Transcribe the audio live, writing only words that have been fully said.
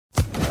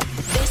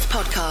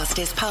podcast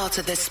is part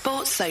of the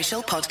Sports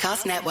Social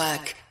Podcast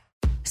Network.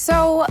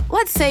 So,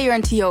 let's say you're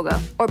into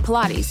yoga or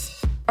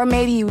Pilates, or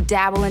maybe you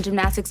dabble in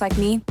gymnastics like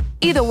me.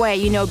 Either way,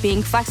 you know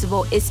being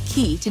flexible is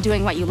key to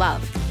doing what you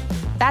love.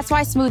 That's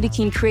why Smoothie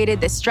King created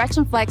this Stretch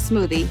and Flex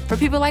smoothie for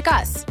people like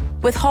us,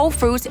 with whole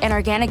fruits and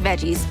organic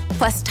veggies,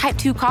 plus type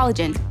 2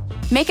 collagen.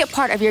 Make it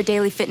part of your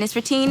daily fitness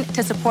routine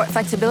to support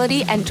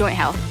flexibility and joint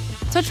health.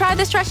 So try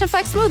the Stretch and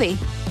Flex smoothie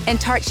in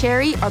tart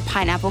cherry or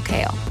pineapple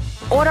kale.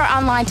 Order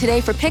online today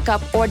for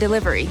pickup or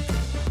delivery.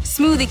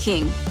 Smoothie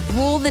King,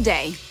 rule the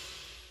day.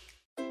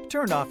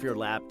 Turn off your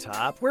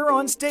laptop. We're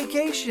on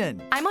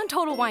staycation. I'm on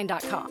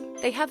TotalWine.com.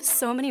 They have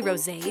so many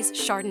rosés,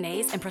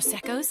 chardonnays, and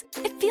Prosecco's.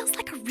 It feels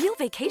like a real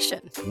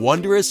vacation.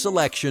 Wondrous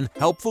selection,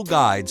 helpful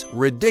guides,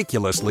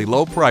 ridiculously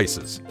low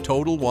prices.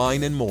 Total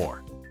Wine and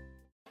more.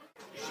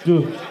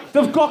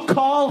 They've got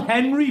Carl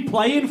Henry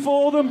playing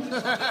for them.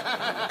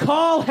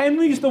 Carl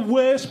Henry's the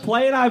worst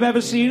player I've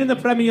ever seen in the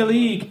Premier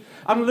League.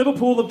 And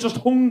Liverpool have just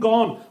hung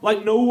on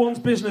like no one's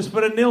business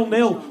for a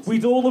 0-0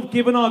 we'd all have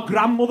given our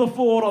grandmother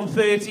for on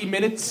 30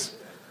 minutes.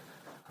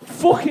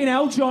 Fucking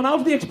hell, John, how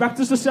do they expect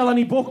us to sell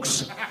any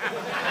books?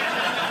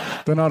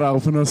 They're not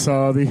helping us,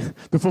 are they?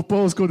 The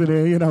football's good in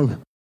here, you know.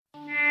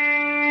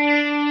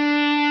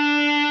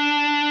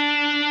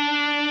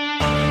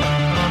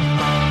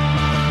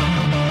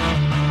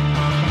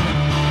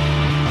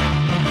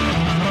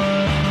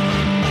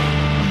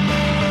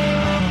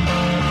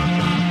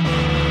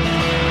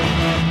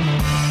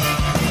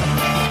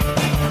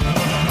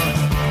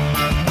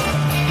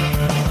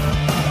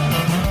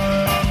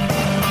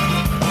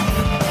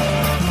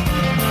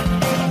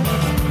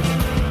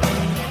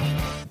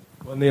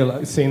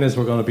 Neil, seeing as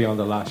we're going to be on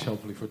the lash,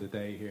 hopefully, for the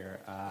day here,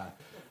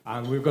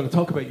 and we're going to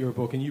talk about your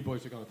book, and you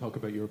boys are going to talk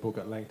about your book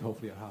at length,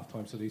 hopefully at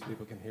half-time, so these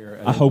people can hear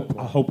it. I hope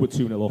we're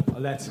 2-0 up.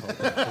 Let's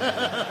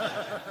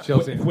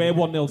hope. If we're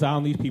 1-0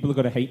 down, these people are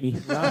going to hate me.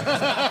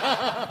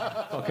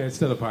 Okay, it's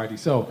still a party.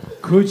 So,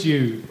 could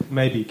you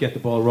maybe get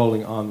the ball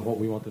rolling on what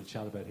we wanted to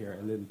chat about here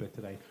a little bit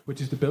today, which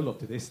is the build-up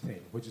to this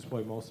thing, which is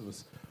why most of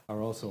us are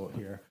also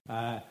here.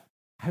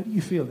 How do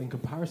you feel in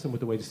comparison with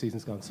the way the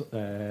season's gone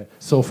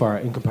so far,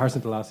 in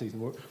comparison to last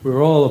season?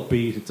 We're all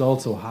upbeat, it's all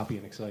so happy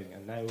and exciting,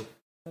 and now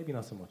maybe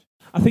not so much.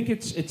 I think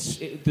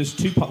there's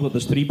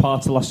three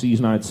parts to last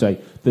season, I'd say.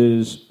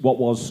 There's what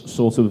was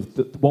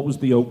what was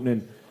the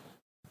opening,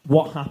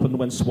 what happened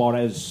when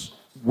Suarez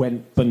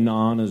went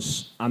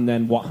bananas, and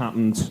then what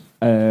happened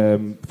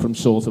from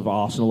sort of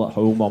Arsenal at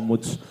home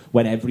onwards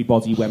when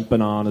everybody went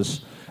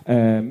bananas.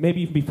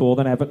 Maybe even before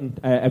then, Everton.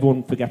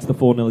 Everyone forgets the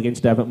 4-0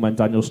 against Everton when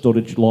Daniel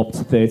Sturridge lobbed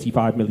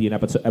 35 million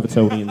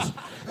Evertonians.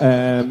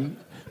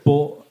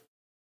 But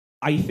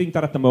I think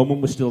that at the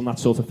moment we're still in that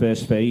sort of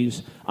first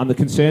phase. And the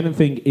concerning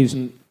thing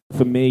isn't,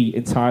 for me,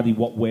 entirely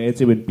what we're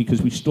doing,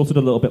 because we stuttered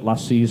a little bit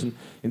last season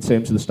in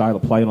terms of the style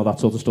of play and all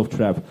that sort of stuff,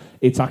 Trev.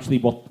 It's actually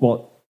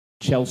what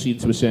Chelsea, and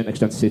to a certain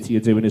extent City,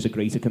 are doing is a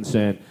greater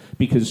concern.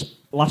 Because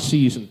last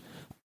season,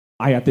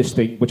 I had this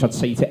thing, which I'd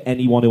say to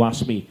anyone who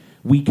asked me,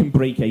 we can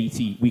break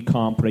 80, we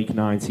can't break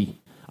 90.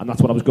 And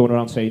that's what I was going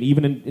around saying.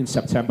 Even in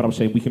September, I was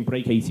saying we can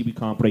break 80, we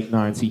can't break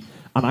 90.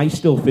 And I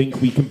still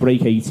think we can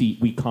break 80,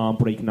 we can't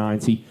break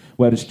 90.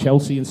 Whereas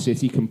Chelsea and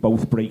City can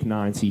both break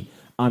 90.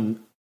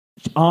 And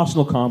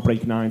Arsenal can't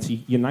break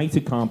 90,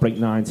 United can't break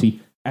 90,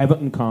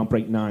 Everton can't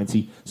break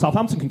 90.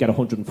 Southampton can get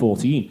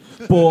 114.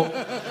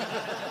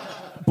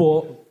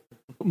 But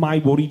my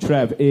worry,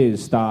 Trev,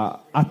 is that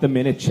at the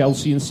minute,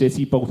 Chelsea and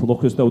City both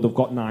look as though they've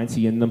got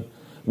 90 in them.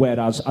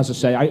 Whereas, as I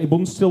say, it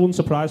wouldn't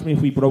surprise me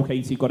if we broke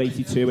 80, got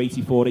 82,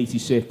 84,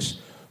 86,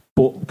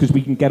 but because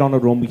we can get on a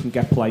run, we can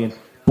get playing.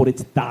 But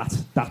it's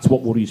that's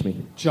what worries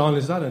me. John,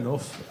 is that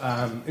enough?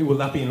 Will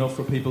that be enough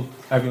for people,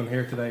 everyone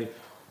here today?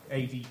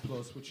 80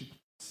 plus, which should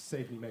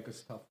safely make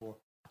us top 4.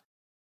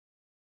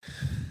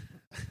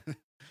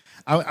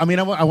 I mean,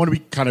 I want to be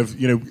kind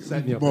of,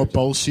 more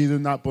bolshy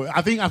than that, but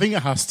I think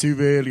it has to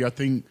really. I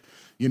think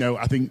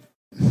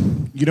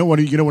you don't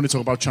want to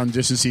talk about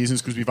transition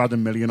seasons because we've had a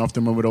million of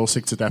them and we're all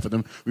sick to death of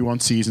them. We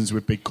want seasons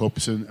with big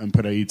cups and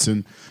parades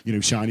and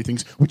shiny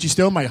things, which you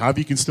still might have.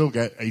 You can still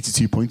get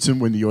 82 points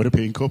and win the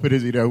European Cup. It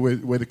is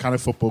we're the kind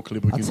of football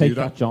club who can do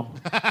that. John.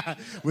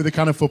 We're the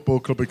kind of football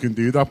club who can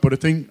do that. But I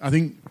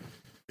think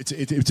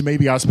it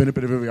maybe has been a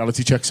bit of a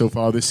reality check so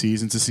far this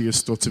season to see us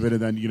stutter it,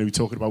 and then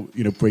talking about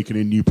breaking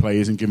in new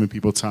players and giving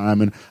people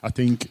time. And I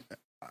think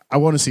I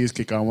want to see us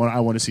kick on.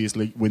 I want to see us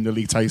win the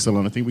league title,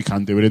 and I think we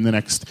can do it in the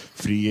next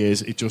 3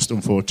 years. It just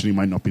unfortunately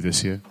might not be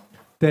this year.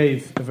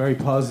 Dave, a very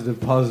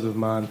positive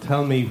man.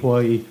 Tell me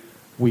why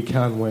we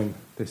can win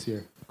this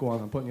year. Go on,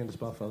 I'm putting you on the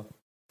spot, fella.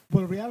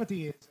 Well,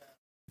 reality is...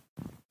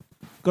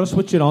 Got to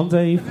switch it on,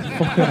 Dave.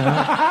 Fucking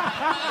hell.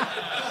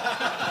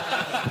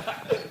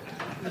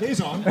 It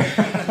is on.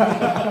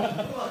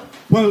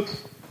 Well,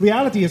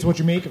 reality is what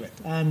you make of it.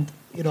 And,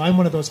 I'm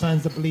one of those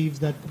fans that believes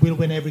that we'll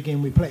win every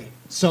game we play.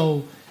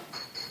 So,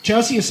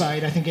 Chelsea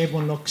aside, I think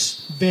everyone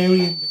looks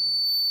varying degrees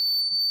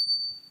of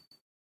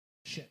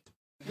shit.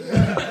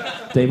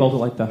 Dave, hold it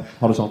like that,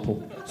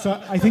 horizontal. So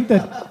I think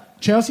that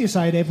Chelsea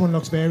aside, everyone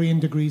looks varying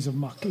degrees of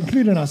muck,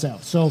 including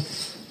ourselves. So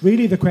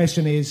really the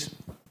question is,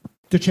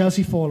 do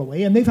Chelsea fall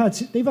away? And they've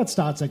had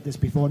starts like this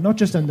before, not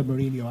just under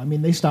Mourinho. I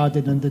mean, they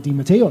started under Di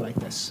Matteo like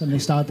this, and they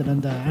started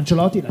under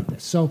Ancelotti like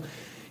this. So,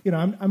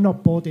 I'm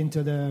not bought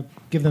into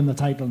give them the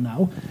title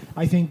now.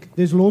 I think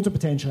there's loads of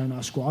potential in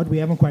our squad. We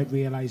haven't quite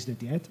realised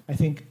it yet. I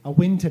think a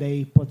win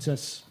today puts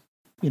us,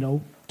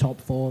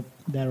 top 4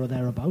 there or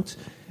thereabouts.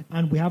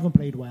 And we haven't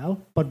played well,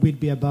 but we'd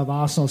be above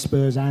Arsenal,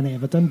 Spurs and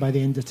Everton by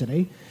the end of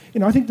today.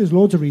 I think there's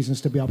loads of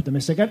reasons to be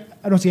optimistic.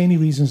 I don't see any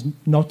reasons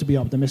not to be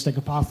optimistic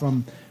apart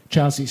from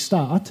Chelsea's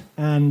start,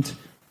 and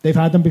they've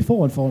had them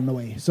before and fallen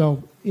away.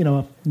 So,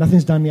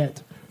 nothing's done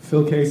yet.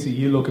 Phil Casey,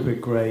 you look a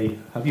bit grey.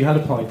 Have you had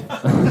a pint?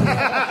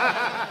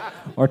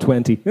 Or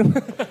 20.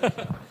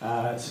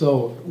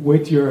 So,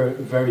 with your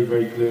very,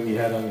 very gloomy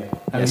head on you,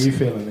 how are you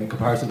feeling in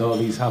comparison to all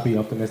these happy,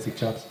 optimistic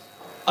chaps?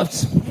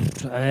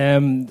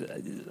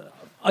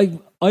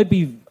 I'd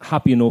be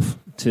happy enough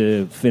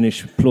to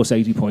finish plus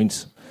 80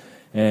 points,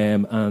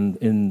 and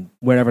in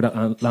wherever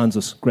that lands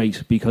us,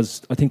 great.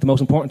 Because I think the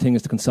most important thing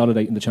is to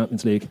consolidate in the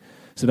Champions League,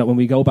 so that when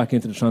we go back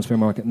into the transfer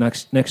market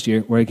next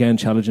year, we're again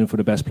challenging for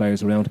the best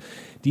players around.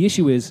 The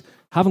issue is,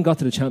 having got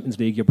to the Champions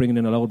League, you're bringing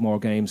in a load more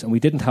games, and we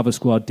didn't have a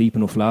squad deep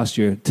enough last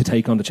year to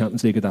take on the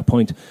Champions League at that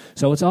point.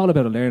 So it's all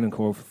about a learning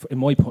curve, in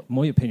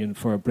my opinion,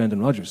 for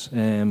Brendan Rodgers.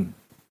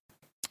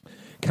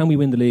 Can we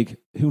win the league?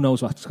 Who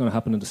knows what's going to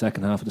happen in the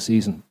second half of the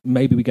season?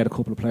 Maybe we get a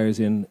couple of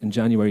players in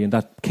January and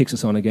that kicks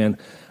us on again.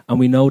 And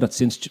we know that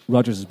since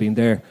Rodgers has been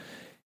there,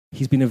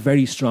 he's been a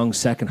very strong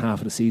second half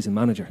of the season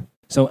manager.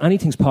 So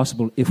anything's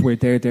possible if we're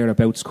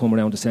thereabouts come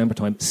around December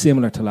time,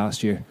 similar to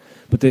last year.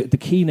 But the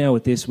key now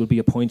at this will be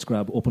a points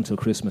grab up until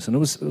Christmas. And it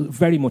was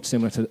very much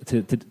similar to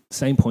the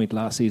same point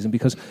last season,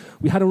 because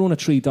we had a run of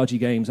 3 dodgy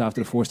games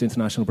after the first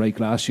international break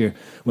last year.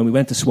 When we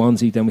went to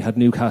Swansea, then we had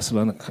Newcastle,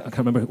 and I can't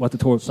remember what the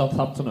tour...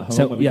 Southampton at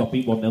home, when we got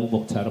beat 1-0,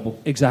 looked terrible.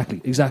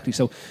 Exactly.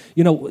 So,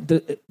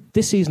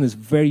 this season is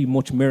very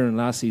much mirroring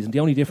last season. The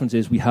only difference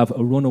is we have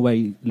a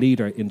runaway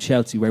leader in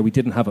Chelsea where we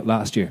didn't have it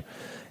last year.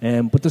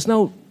 But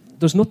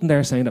there's nothing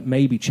there saying that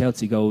maybe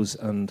Chelsea goes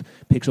and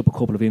picks up a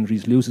couple of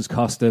injuries, loses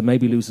Costa,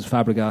 maybe loses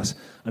Fabregas,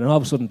 and then all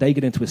of a sudden they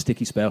get into a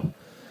sticky spell,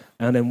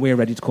 and then we're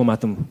ready to come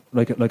at them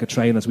like a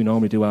train as we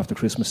normally do after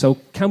Christmas. So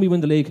can we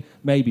win the league?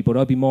 Maybe, but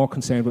I'd be more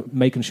concerned with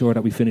making sure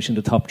that we finish in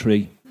the top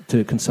 3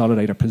 to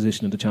consolidate our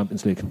position in the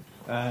Champions League.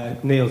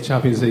 Neil,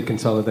 Champions League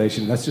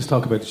consolidation. Let's just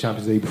talk about the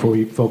Champions League before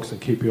we focus on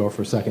QPR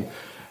for a second.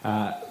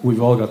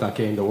 We've all got that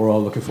game that we're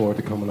all looking forward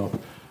to coming up.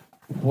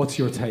 What's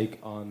your take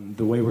on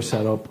the way we're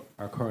set up,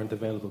 our current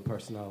available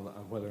personnel,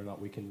 and whether or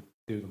not we can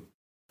do them?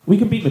 We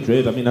can beat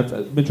Madrid. I mean,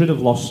 Madrid have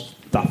lost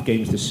daft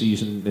games this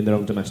season in their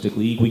own domestic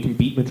league. We can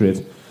beat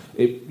Madrid.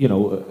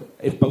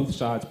 If both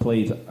sides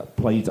played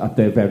at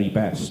their very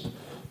best,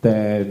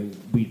 then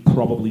we'd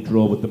probably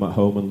draw with them at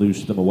home and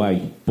lose to them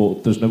away.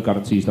 But there's no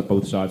guarantees that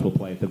both sides will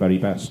play at their very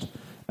best.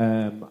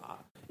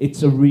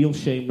 It's a real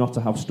shame not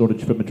to have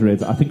Sturridge for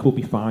Madrid. I think we'll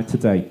be fine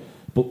today.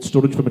 But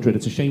Sturridge for Madrid,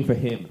 it's a shame for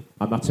him,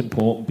 and that's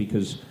important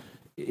because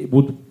it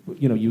would,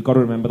 you've got to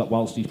remember that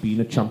whilst he's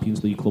been at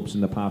Champions League clubs in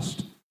the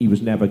past, he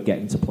was never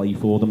getting to play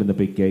for them in the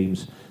big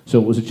games.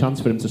 So it was a chance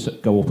for him to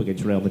go up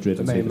against Real Madrid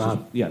and be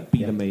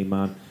the main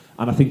man.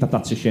 And I think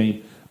that's a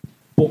shame.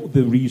 But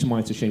the reason why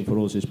it's a shame for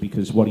us is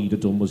because what he'd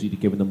have done was he'd have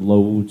given them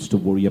loads to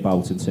worry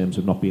about in terms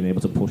of not being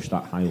able to push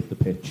that high up the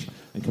pitch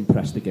and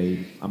compress the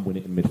game and win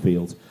it in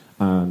midfield.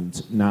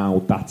 And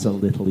now that's a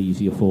little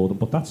easier for them.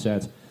 But that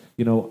said,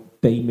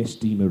 they miss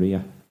Di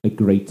Maria a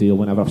great deal.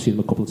 Whenever I've seen him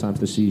a couple of times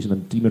this season,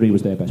 and Di Maria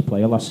was their best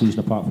player last season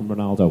apart from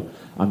Ronaldo,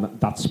 and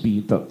that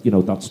speed,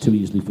 that's too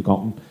easily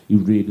forgotten. He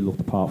really looked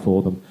the part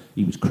for them.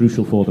 He was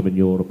crucial for them in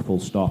Europe, full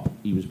stop.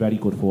 He was very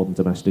good for them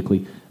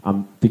domestically,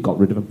 and they got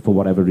rid of him for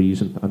whatever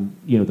reason. And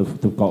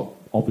they've got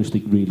obviously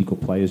really good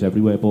players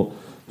everywhere, but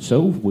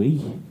so have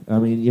we. I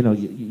mean,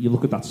 you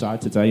look at that side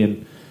today,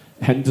 and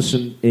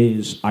Henderson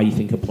is, I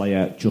think, a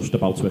player just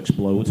about to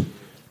explode.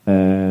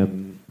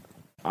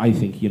 I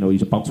think,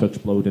 he's about to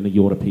explode in a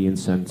European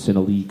sense, in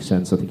a league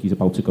sense. I think he's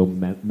about to go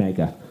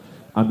mega.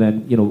 And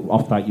then,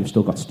 off that, you've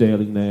still got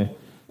Sterling there.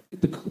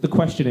 The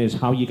question is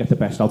how you get the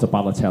best out of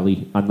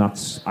Balotelli, and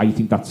I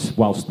think that's,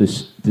 whilst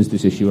there's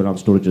this issue around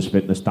Sturridge's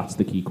fitness, that's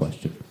the key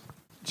question.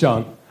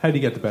 John, how do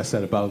you get the best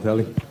out of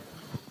Balotelli?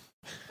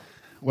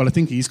 Well, I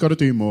think he's got to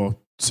do more.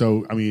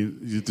 So, I mean,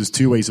 there's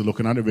 2 ways of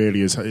looking at it,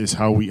 really, is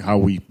how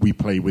we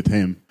play with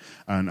him.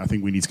 And I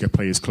think we need to get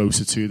players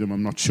closer to them.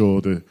 I'm not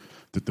sure that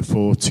the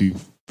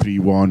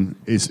 4-2-3-1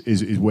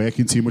 is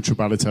working too much for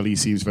Balotelli. He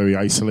seems very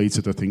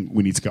isolated. I think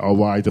we need to get our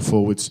wider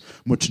forwards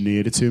much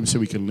nearer to him so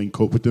we can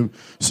link up with them,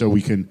 so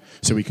we can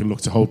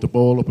look to hold the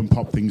ball up and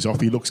pop things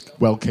off. He looks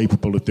well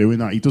capable of doing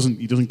that. He doesn't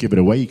give it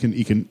away. He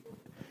can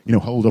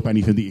hold up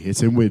anything that you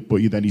hit him with, but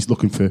then he's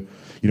looking for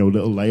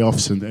little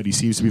layoffs, and he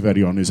seems to be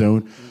very on his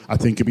own. I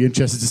think it'd be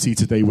interesting to see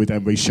today with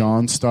Emre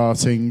Can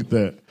starting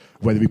that.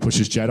 Whether he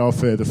pushes Gerrard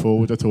further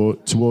forward. I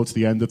thought towards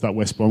the end of that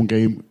West Brom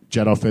game,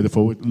 Gerrard further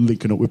forward,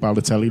 linking up with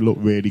Balotelli,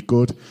 looked really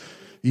good.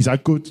 He's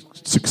had good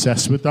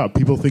success with that.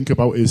 People think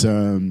about his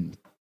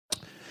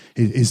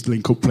his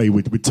link-up play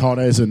with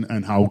Torres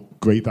and how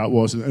great that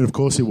was. And of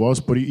course it was,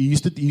 but he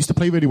used to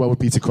play really well with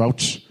Peter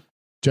Crouch,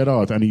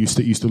 Gerrard, and he used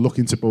to look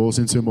into balls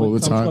into him all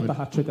the time. Got the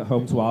hat-trick at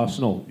home to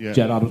Arsenal. Yeah.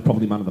 Gerrard was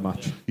probably man of the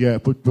match. Yeah,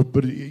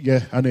 but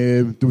yeah, and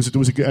there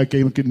was a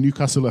game against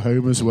Newcastle at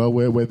home as well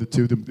where the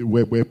two of them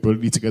were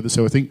brilliantly together.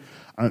 So I think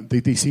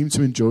they seem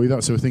to enjoy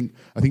that. So I think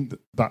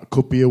that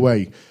could be a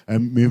way.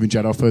 Moving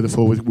Gerrard further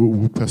forward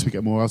will possibly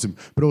get more out of him.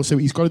 But also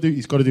he's got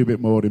to do a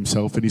bit more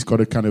himself, and he's got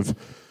to kind of,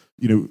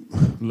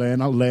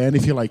 learn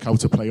if you like how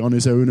to play on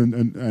his own,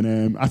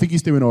 and I think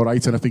he's doing all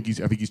right, and I think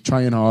he's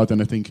trying hard,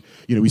 and I think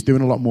he's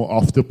doing a lot more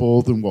off the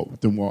ball than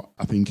what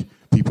I think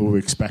people were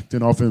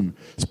expecting of him.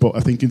 But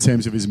I think in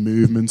terms of his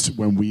movements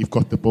when we've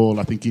got the ball,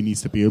 I think he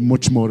needs to be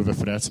much more of a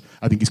threat.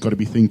 I think he's got to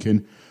be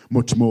thinking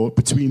much more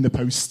between the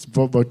posts,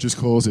 what Rodgers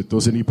calls it,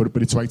 doesn't he? But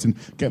it's right, and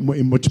get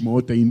in much more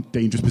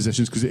dangerous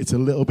positions, because it's a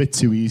little bit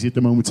too easy at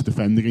the moment to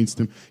defend against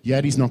him.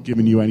 Yeah, he's not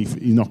giving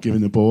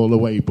the ball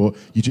away, but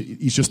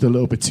he's just a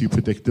little bit too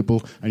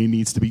predictable, and he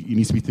needs to be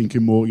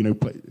thinking more.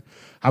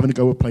 Having a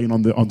go at playing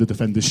on the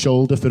defender's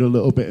shoulder for a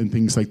little bit and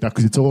things like that,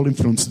 because it's all in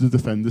front of the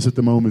defenders at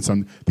the moment,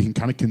 and they can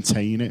kind of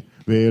contain it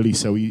really.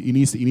 So he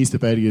needs to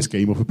vary his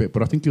game up a bit,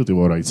 but I think he'll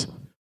do all right.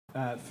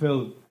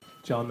 Phil,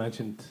 John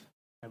mentioned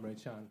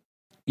Emre Can.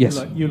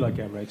 Yes. You like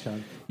Emre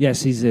Can?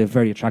 Yes, he's a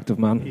very attractive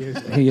man.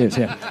 He is,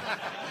 yeah.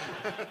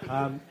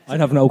 I'd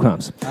have no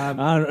comments.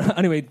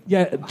 Anyway,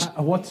 yeah.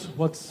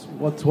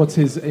 What's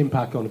his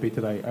impact going to be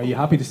today? Are you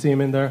happy to see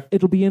him in there?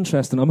 It'll be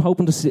interesting. I'm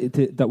hoping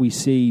that we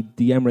see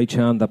the Emre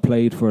Can that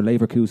played for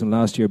Leverkusen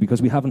last year,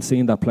 because we haven't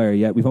seen that player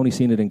yet. We've only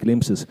seen it in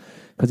glimpses,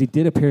 because he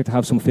did appear to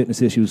have some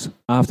fitness issues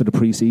after the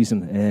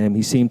pre-season.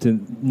 He seemed to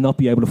not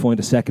be able to find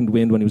a second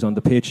wind when he was on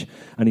the pitch,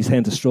 and he's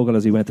tended to struggle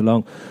as he went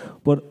along.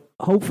 But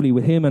hopefully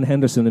with him and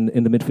Henderson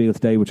in the midfield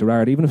today with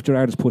Gerrard, even if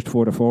Gerrard is pushed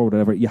further forward or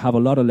whatever, you have a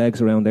lot of legs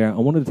around there. And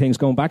one of the things,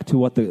 going back to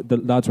what the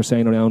lads were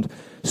saying around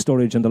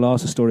Sturridge and the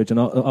loss of Sturridge, and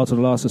also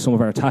the loss of some of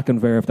our attacking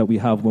verve that we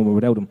have when we're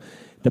without him,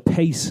 the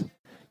pace,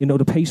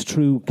 the pace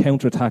through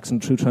counter-attacks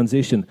and through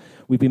transition,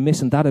 we've been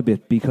missing that a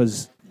bit,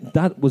 because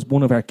that was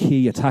one of our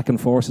key attacking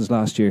forces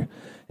last year.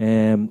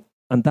 And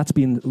that's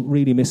been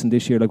really missing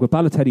this year. Like with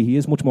Balotelli, he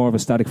is much more of a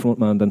static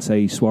frontman than,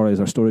 say, Suarez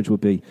or Sturridge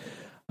would be.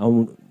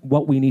 And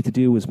what we need to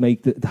do is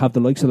have the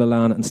likes of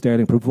Lallana and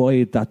Sterling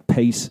provide that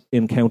pace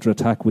in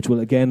counter-attack, which will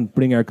again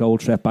bring our goal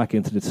threat back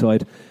into the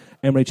side.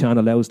 Emre Can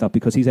allows that,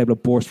 because he's able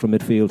to burst from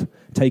midfield,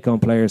 take on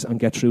players and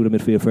get through the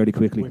midfield fairly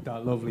quickly. With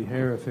that lovely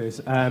hair of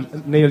his.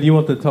 Neil, you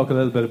want to talk a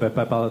little bit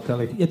about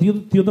Balotelli? Yeah,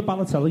 the other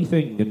Balotelli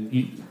thing, and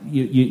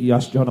you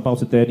asked John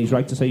about it there, and he's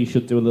right to say he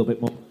should do a little bit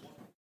more.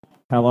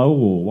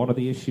 One of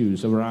the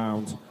issues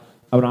around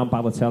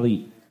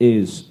Balotelli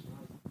is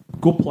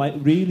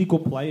really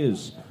good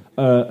players.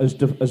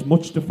 As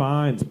much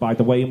defined by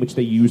the way in which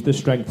they use their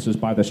strengths as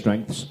by their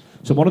strengths.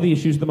 So one of the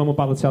issues at the moment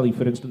with Balotelli,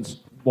 for instance,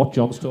 what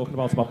John's talking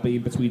about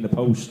being between the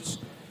posts,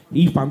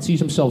 he fancies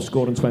himself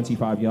scoring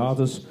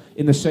 25-yarders,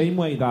 in the same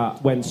way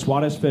that when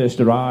Suarez first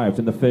arrived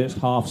in the first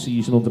half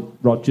season under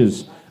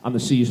Rodgers and the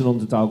season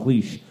under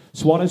Dalglish,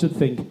 Suarez would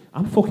think,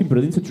 I'm fucking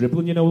brilliant at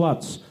dribbling,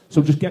 lads.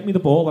 So just get me the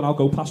ball and I'll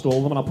go past all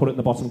of them and I'll put it in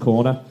the bottom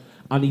corner.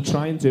 And he'd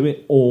try and do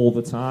it all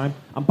the time.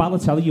 And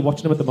Balotelli, you're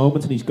watching him at the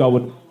moment and he's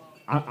going,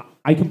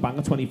 I can bang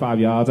a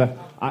 25-yarder.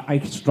 I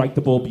can strike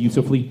the ball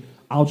beautifully.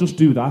 I'll just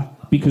do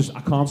that because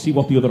I can't see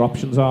what the other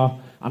options are.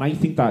 And I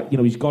think that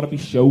he's got to be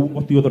shown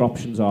what the other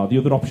options are. The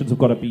other options have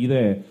got to be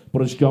there.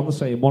 But as John was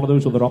saying, one of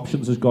those other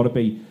options has got to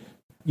be,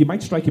 you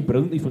might strike it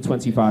brilliantly from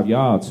 25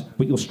 yards,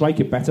 but you'll strike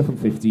it better from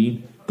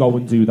 15. Go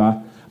and do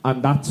that.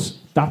 And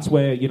that's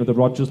where the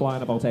Rodgers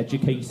line about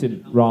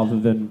educating rather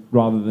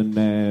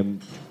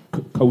than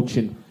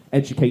coaching,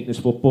 educating his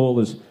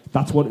footballers.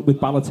 That's what, with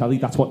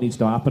Balotelli, that's what needs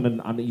to happen,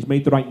 and he's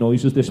made the right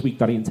noises this week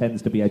that he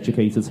intends to be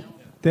educated.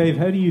 Dave,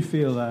 how do you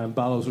feel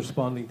Ballo's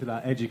responding to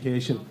that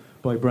education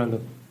by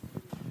Brendan?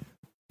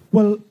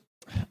 Well,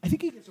 I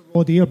think he gets a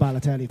raw deal,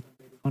 Balotelli, to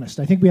be honest.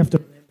 I think we have to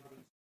remember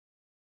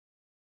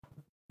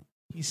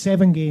he's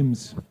 7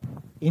 games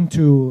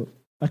into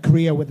a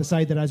career with a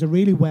side that has a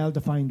really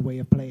well-defined way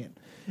of playing.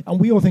 And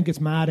we all think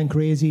it's mad and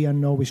crazy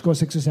and we score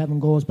 6 or 7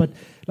 goals, but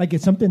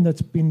it's something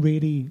that's been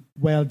really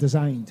well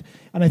designed.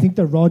 And I think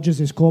that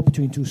Rodgers is caught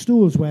between two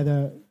stools,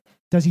 whether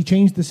does he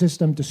change the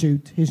system to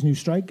suit his new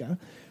striker,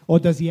 or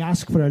does he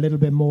ask for a little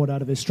bit more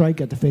out of his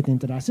striker to fit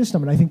into that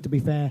system? And I think, to be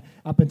fair,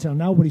 up until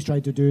now, what he's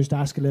tried to do is to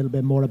ask a little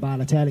bit more of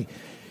Balotelli.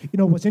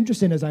 What's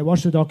interesting is I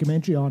watched a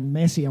documentary on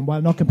Messi, and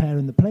while not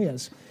comparing the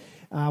players,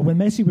 when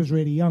Messi was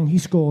really young, he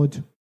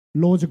scored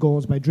loads of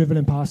goals by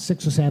dribbling past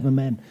 6 or 7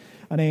 men.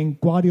 And then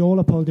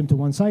Guardiola pulled him to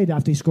one side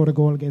after he scored a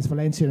goal against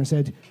Valencia and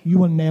said, you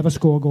will never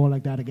score a goal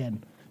like that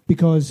again,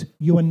 because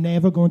you are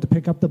never going to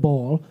pick up the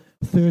ball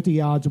 30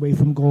 yards away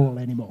from goal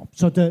anymore.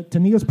 So to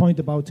Neil's point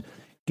about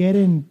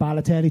getting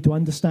Balotelli to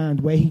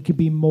understand where he could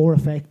be more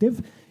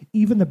effective,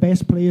 even the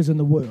best players in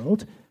the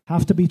world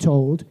have to be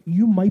told,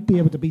 you might be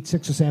able to beat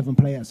 6 or 7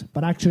 players,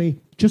 but actually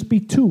just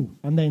beat 2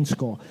 and then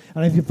score.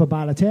 And I think for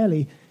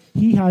Balotelli,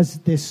 he has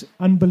this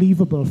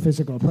unbelievable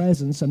physical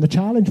presence, and the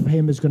challenge for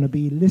him is going to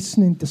be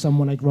listening to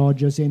someone like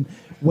Rodgers in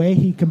where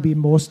he can be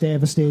most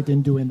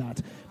devastating doing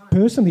that.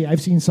 Personally,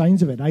 I've seen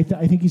signs of it. I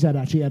think he's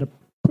actually had a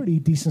pretty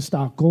decent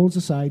start, goals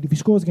aside. If he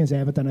scores against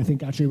Everton, I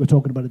think actually we're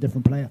talking about a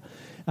different player.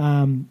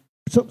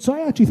 So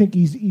I actually think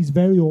he's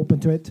very open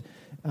to it.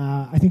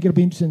 I think it'll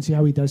be interesting to see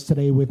how he does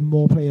today with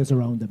more players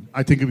around him.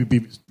 I think it would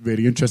be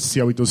really interesting to see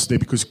how he does today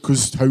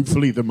because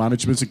hopefully the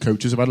management and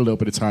coaches have had a little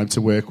bit of time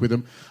to work with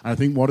him. And I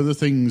think one of the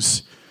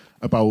things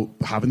about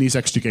having these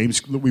extra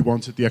games, look, we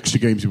wanted the extra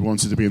games, we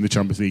wanted to be in the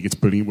Champions League. It's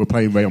brilliant. We're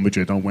playing Real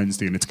Madrid on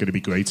Wednesday and it's going to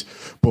be great.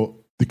 But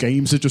the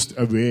games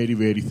are really,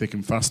 really thick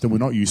and fast and we're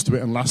not used to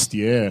it. And last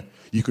year,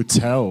 you could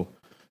tell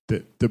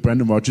that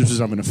Brendan Rodgers was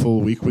having a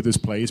full week with his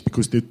players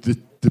because the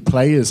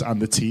players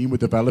and the team were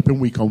developing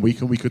week on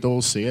week, and we could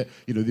all see it.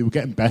 You know, they were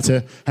getting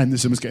better.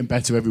 Henderson was getting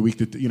better every week.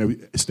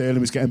 Sterling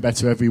was getting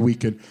better every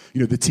week, and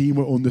the team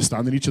were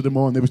understanding each other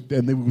more, and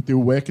they were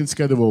working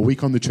together all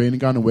week on the training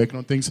ground and working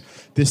on things.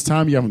 This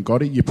time you haven't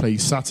got it. You play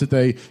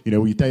Saturday,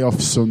 your day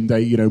off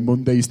Sunday.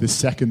 Monday's the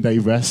second day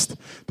rest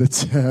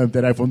that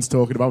everyone's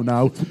talking about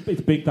now.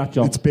 It's big, that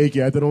job. It's big,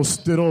 yeah. They're all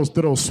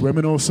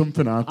swimming or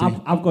something, aren't they?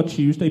 I've got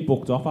Tuesday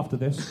booked off after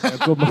this.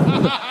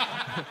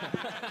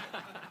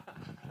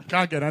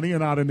 Can't get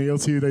anything out of Neil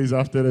 2 days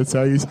after it.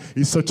 So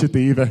he's such a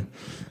diva.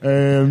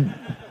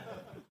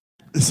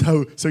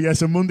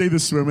 So Monday the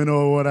swimming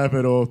or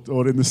whatever,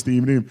 or in the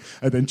steam room,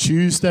 and then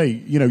Tuesday,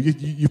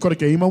 you've got a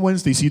game on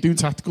Wednesday, so you're doing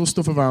tactical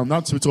stuff around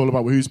that. So it's all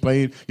about who's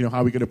playing,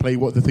 how we're going to play,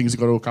 what the things are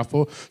going to look out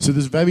for. So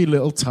there's very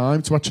little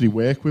time to actually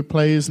work with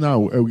players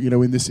now.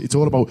 In this, it's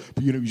all about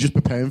you're just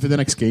preparing for the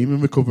next game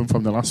and recovering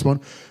from the last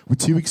one. With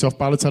 2 weeks off,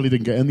 Balotelli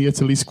didn't get in the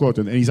Italy squad,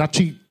 and he's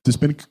actually. There's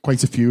been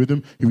quite a few of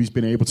them who he's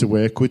been able to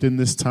work with in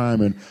this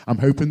time, and I'm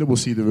hoping that we'll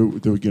see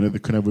the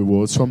kind of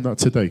rewards from that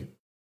today.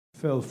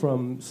 Phil,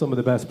 from some of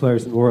the best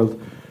players in the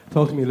world,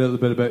 talk to me a little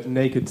bit about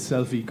naked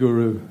selfie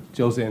guru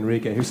Jose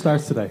Enrique, who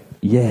starts today.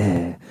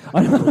 Yeah.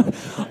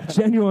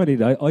 Genuinely,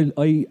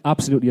 I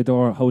absolutely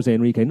adore Jose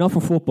Enrique, not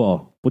for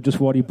football, but just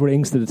for what he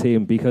brings to the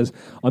team, because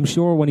I'm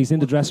sure when he's in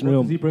the dressing room...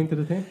 What does he bring to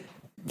the team?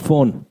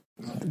 Fun.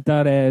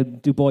 That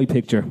Dubai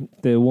picture,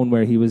 the one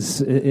where he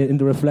was in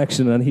the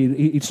reflection and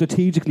he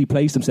strategically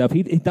placed himself.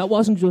 That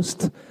wasn't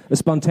just a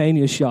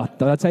spontaneous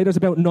shot. I'd say there's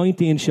about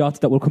 19 shots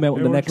that will come out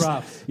in the next.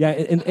 Drafts. Yeah,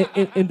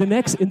 in the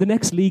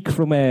next leak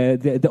from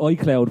the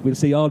iCloud, we'll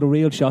see all the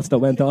real shots that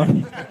went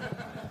on.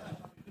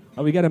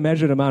 And we get to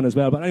measure the man as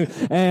well. But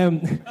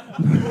anyway.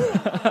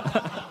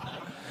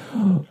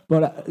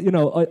 But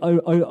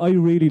I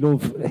really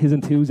love his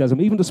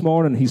enthusiasm. Even this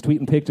morning, he's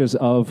tweeting pictures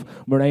of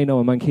Moreno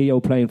and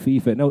Manquillo playing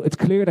FIFA. Now it's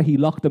clear that he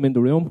locked them in the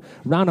room,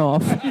 ran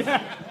off,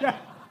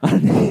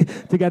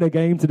 to get a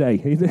game today.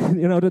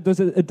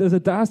 There's a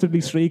dastardly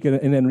streak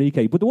in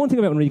Enrique. But the one thing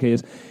about Enrique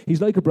is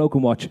he's like a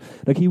broken watch.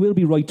 Like, he will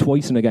be right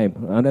twice in a game,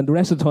 and then the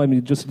rest of the time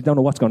you don't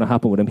know what's going to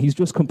happen with him. He's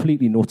just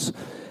completely nuts.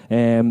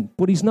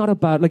 But he's not a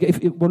bad... Like,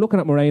 if we're looking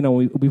at Moreno,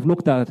 we've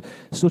looked at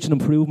such an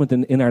improvement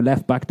in our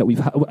left back that we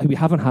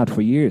haven't had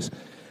for years,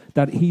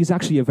 that he's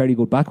actually a very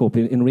good backup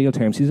in real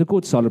terms. He's a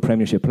good, solid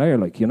Premiership player.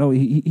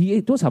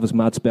 He does have his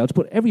mad spells,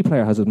 but every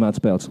player has his mad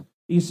spells.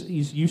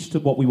 He's used to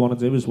what we want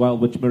to do as well,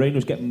 which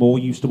Moreno's getting more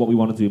used to what we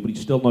want to do, but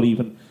he's still not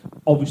even...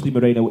 Obviously,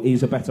 Moreno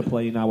is a better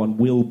player now and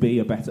will be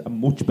a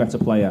much better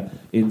player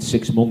in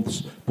 6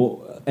 months,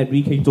 but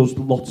Enrique does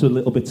lots of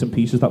little bits and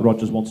pieces that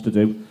Rodgers wants to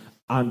do,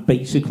 and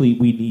basically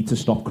we need to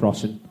stop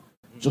crossing.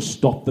 Just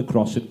stop the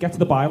crossing. Get to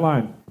the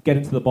byline. Get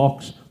into the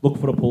box. Look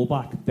for a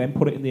pullback. Then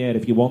put it in the air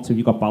if you want to.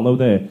 You've got Ballo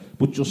there.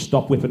 But just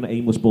stop whipping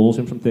aimless balls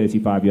in from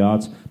 35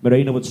 yards.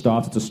 Moreno had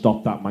started to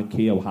stop that.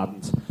 Manquillo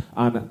hadn't.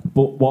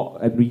 But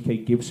what Enrique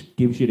gives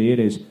you here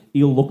is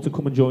he'll look to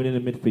come and join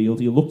in midfield.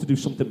 He'll look to do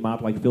something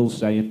mad like Phil's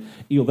saying.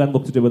 He'll then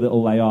look to do a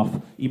little layoff.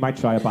 He might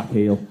try a back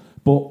heel.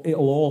 But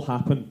it'll all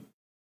happen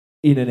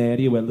in an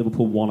area where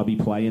Liverpool want to be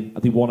playing.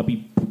 They want to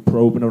be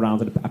probing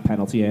around in a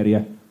penalty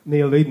area.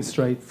 Neil, leading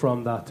straight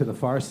from that to the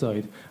far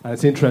side, and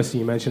it's interesting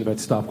you mentioned about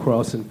stop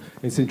cross, and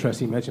it's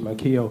interesting you mentioned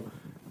Manquillo.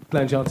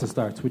 Glenn Johnson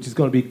starts, which is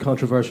going to be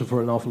controversial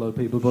for an awful lot of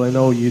people, but I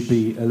know you'd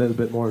be a little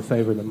bit more in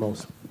favour than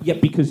most. Yeah,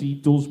 because he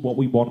does what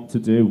we want him to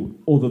do,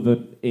 other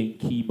than in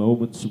key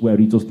moments where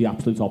he does the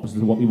absolute opposite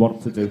of what we want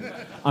him to do.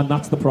 And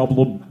that's the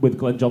problem with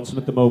Glenn Johnson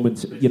at the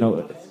moment,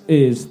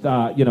 is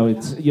that,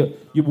 it's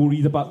you're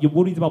worried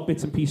about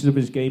bits and pieces of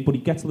his game, but he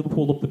gets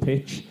Liverpool up the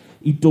pitch.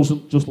 He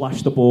doesn't just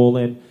lash the ball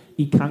in.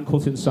 He can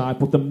cut inside.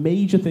 But the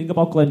major thing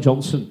about Glenn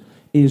Johnson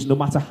is no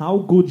matter how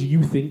good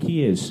you think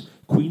he is,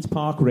 Queen's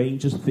Park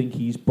Rangers think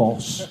he's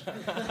boss.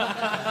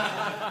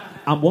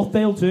 And what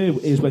they'll do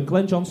is when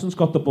Glenn Johnson's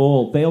got the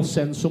ball, they'll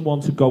send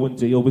someone to go and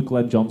deal with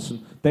Glenn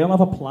Johnson. They'll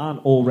have a plan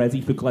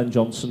already for Glenn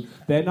Johnson.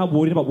 They're now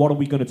worried about what are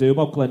we going to do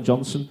about Glenn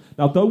Johnson.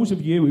 Now, those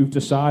of you who've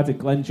decided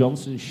Glenn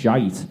Johnson's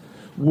shite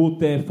would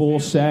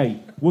therefore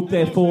say,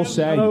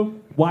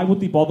 why would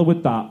they bother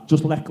with that?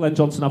 Just let Glenn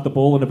Johnson have the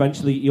ball and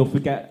eventually he'll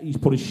forget he's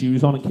put his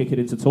shoes on and kick it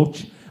into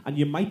touch. And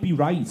you might be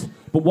right,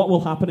 but what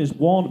will happen is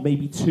one,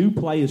 maybe two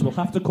players will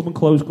have to come and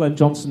close Glenn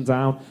Johnson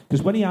down,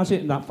 because when he has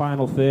it in that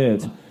final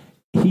third,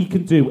 he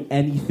can do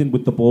anything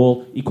with the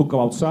ball. He could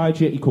go outside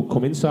you, he could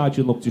come inside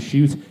you and look to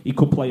shoot, he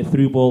could play a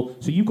through ball.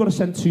 So you've got to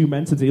send two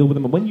men to deal with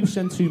him. And when you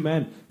send two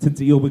men to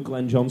deal with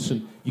Glenn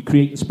Johnson, you're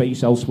creating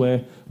space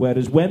elsewhere.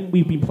 Whereas when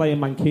we've been playing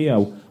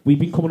Manquillo, we've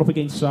been coming up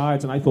against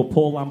sides, and I thought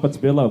Paul Lambert's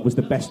Villa was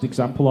the best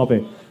example of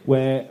it,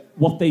 where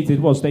what they did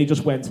was they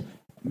just went,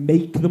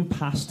 make them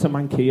pass to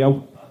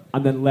Manquillo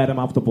and then let him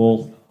have the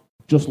ball.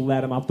 Just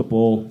let him have the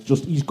ball.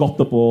 Just, he's got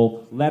the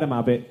ball, let him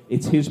have it,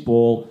 it's his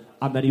ball.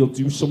 And then he'll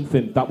do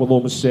something that will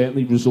almost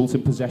certainly result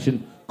in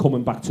possession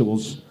coming back to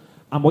us.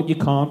 And what you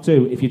can't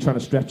do if you're trying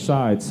to stretch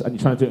sides and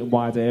you're trying to do it in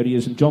wide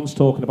areas, and John's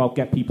talking about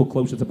get people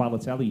closer to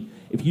Balotelli,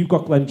 if you've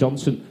got Glenn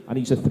Johnson and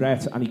he's a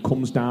threat and he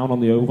comes down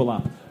on the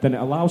overlap, then it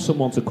allows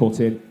someone to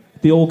cut in,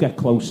 they all get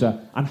closer,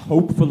 and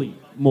hopefully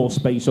more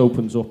space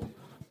opens up.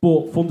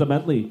 But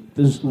fundamentally,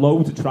 there's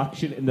loads of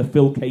traction in the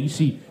Phil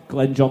Casey,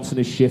 Glenn Johnson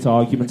is shit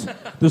argument.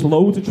 There's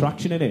loads of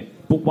traction in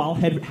it. But while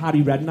Harry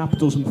Redknapp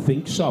doesn't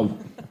think so,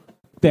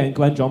 then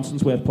Glenn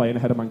Johnson's worth playing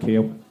ahead of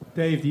Manquillo.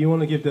 Dave, do you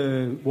want to give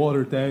the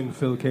watered down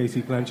Phil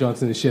Casey, Glenn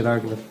Johnson is shit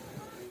argument?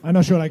 I'm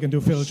not sure I can do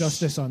Phil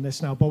justice on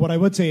this now, but what I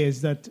would say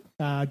is that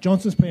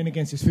Johnson's playing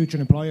against his future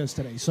employers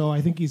today, so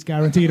I think he's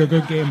guaranteed a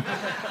good game.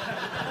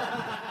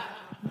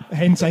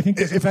 Hence, I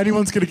think if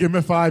anyone's going to give him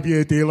a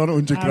 5-year deal on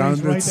 100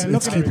 grand, right it's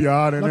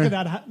QPR, isn't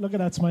it? Look at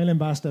that smiling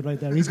bastard right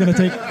there. He's going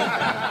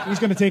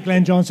to take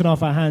Glenn Johnson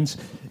off our hands.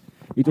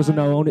 He doesn't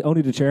know,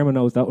 only the chairman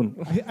knows that one.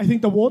 I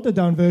think the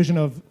watered-down version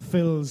of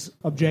Phil's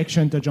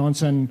objection to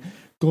Johnson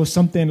goes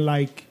something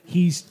like,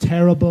 he's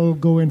terrible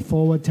going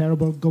forward,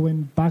 terrible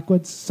going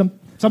backwards,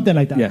 something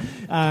like that. Yeah.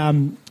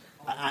 And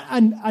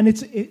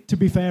to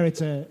be fair,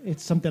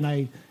 it's something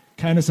I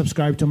kind of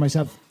subscribe to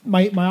myself.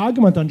 My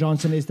argument on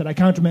Johnson is that I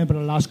can't remember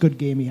the last good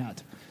game he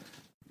had.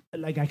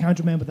 Like, I can't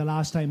remember the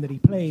last time that he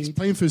played. He's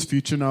playing for his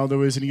future now,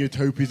 though, isn't he? You'd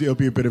hope he'll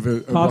be a bit of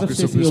a Cardiff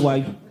City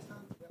away.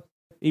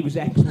 He was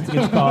excellent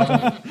against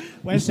Cardiff.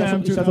 He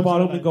set the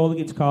bar opening goal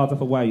against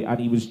Cardiff away, and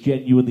he was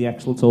genuinely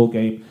excellent all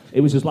game.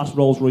 It was his last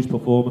Rolls-Royce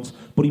performance,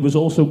 but he was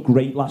also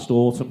great last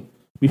autumn.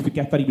 We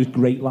forget that he was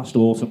great last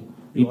autumn.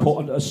 He put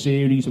on a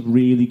series of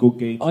really good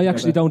games. I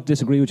actually don't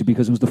disagree with you,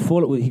 because it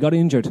was he got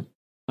injured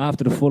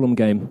after the Fulham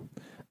game,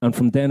 and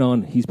from then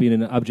on he's been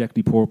an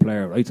abjectly poor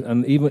player, right?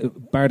 And even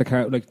bar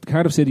the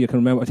Cardiff City, I can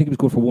remember, I think he was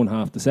good for one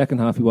half. The second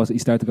half he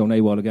started to go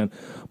AWOL again.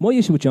 My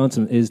issue with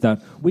Johnson is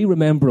that we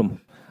remember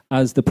him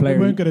as the player.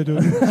 We weren't going to do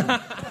it.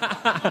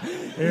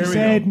 He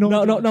said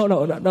no.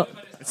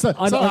 It's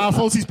not our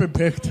fault he's been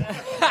picked.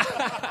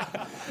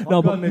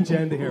 I've got an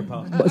agenda here,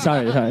 pal.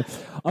 Sorry.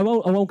 I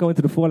won't go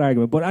into the full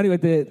argument. But anyway,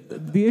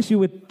 the issue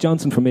with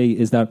Johnson for me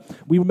is that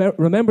we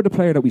remember the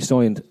player that we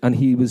signed, and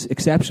he was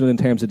exceptional in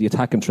terms of the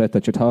attacking threat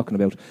that you're talking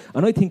about.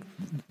 And I think,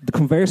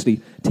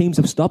 conversely, teams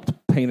have stopped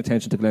paying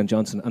attention to Glenn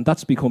Johnson, and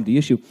that's become the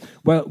issue.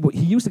 Well,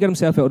 he used to get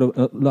himself out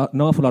of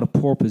an awful lot of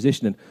poor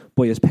positioning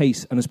by his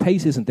pace, and his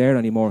pace isn't there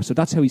anymore. So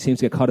that's how he seems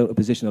to get caught out of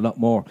position a lot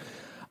more.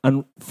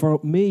 And for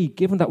me,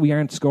 given that we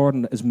aren't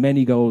scoring as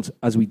many goals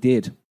as we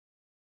did,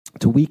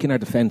 to weaken our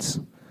defence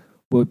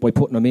by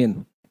putting him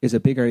in is a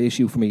bigger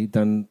issue for me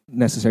than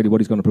necessarily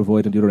what he's going to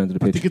provide on the other end of the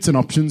pitch. I think it's an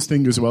options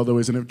thing as well, though,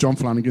 isn't it? If John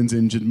Flanagan's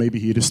injured, maybe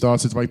he'd have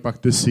started right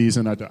back this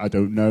season. I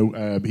don't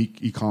know.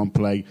 He can't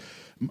play.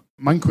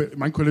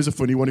 Manquilla's a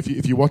funny one.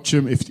 If you watch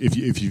him,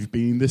 if you've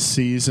been this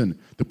season,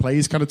 the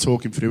players kind of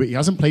talking through it. He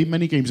hasn't played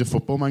many games of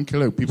football,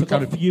 Manquillo. People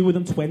kind of fewer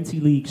than 20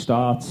 league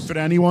starts for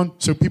anyone.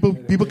 So people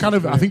kind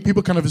of, I think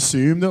people kind of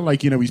assume that,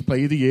 like, he's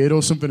played a year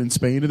or something in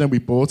Spain, and then we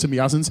bought him. He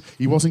hasn't.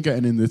 He wasn't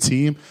getting in the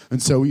team,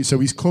 and so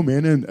he's come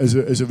in and as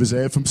a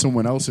reserve from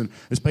someone else and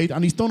has played,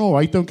 and he's done all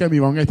right. Don't get me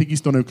wrong. I think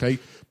he's done okay.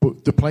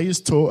 But the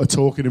players are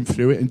talking him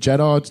through it, and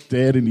Gerrard's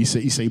there, and he's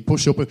saying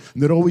push up, and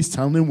they're always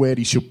telling him where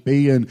he should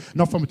be, and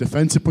not from a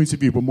defensive point of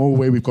view, but more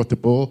where we've got the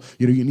ball.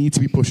 You need to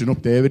be pushing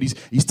up there, but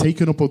he's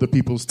taking up other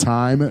people's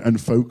time and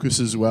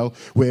focus as well.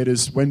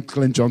 Whereas when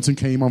Glenn Johnson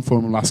came on for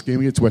him last game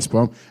against West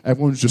Brom,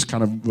 everyone's just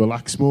kind of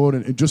relaxed more,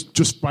 and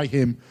just by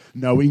him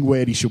knowing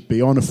where he should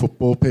be on a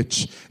football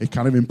pitch, it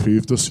kind of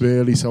improved us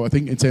really. So I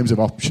think in terms of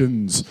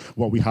options,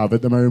 what we have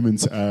at the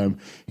moment,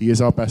 he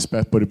is our best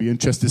bet, but it'd be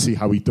interesting to see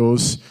how he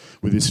does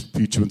with his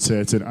future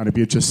uncertain, and it'd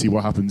be interesting to see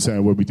what happens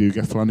when we do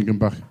get Flanagan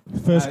back.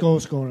 First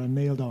goal scorer,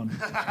 nailed on.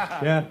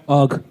 Yeah.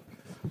 Og.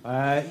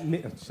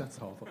 That's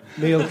awful.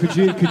 Neil, could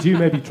you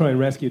maybe try and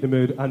rescue the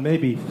mood and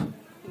maybe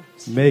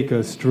make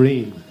us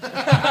dream?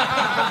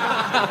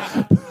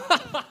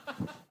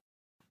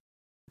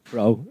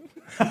 Bro.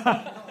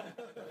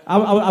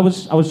 I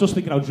was just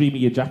thinking how dreamy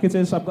your jacket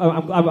is. I'm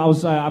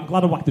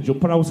glad I whacked the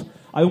jumper out.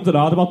 I ummed and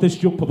ahed about this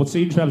jumper, but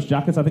seeing Trev's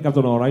jacket, I think I've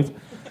done all right.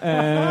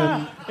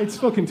 It's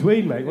fucking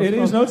tweed, mate.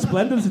 It's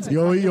splendid. He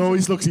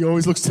always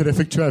looks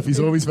terrific, Trev. He's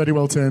always very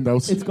well turned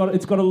out. It's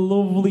got a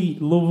lovely,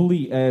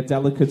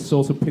 delicate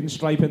sort of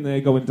pinstripe in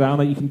there going down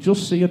that you can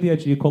just see at the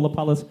edge of your colour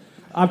palette.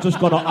 I've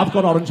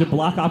got orange and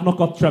black. I've not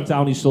got Trev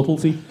Downey's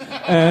subtlety.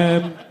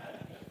 I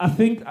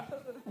think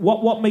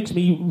what makes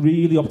me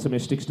really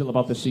optimistic still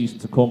about the season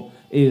to come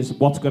is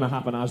what's going to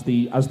happen as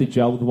they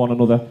gel with one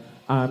another.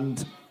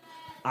 And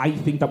I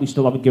think that we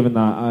still haven't given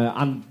that.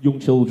 And young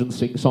children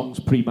sing songs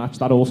pre-match.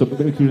 That also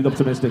makes me really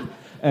optimistic.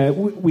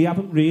 We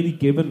haven't really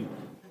given...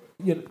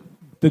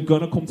 they're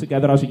going to come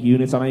together as a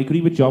unit. And I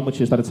agree with John,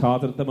 which is that it's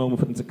harder at the moment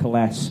for them to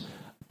coalesce,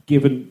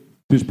 given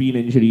there's been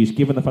injuries,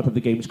 given the fact that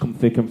the game's come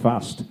thick and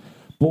fast.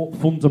 But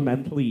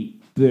fundamentally,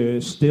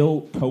 they're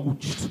still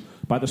coached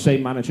by the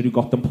same manager who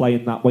got them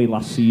playing that way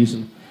last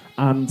season.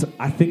 And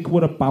I think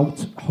we're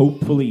about,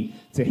 hopefully,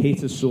 to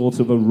hit a sort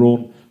of a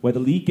run where the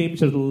league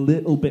games are a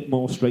little bit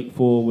more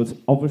straightforward.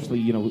 Obviously,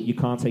 you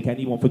can't take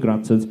anyone for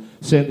granted.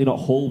 Certainly not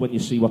Hull when you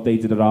see what they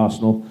did at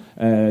Arsenal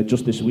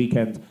just this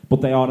weekend.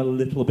 But they are a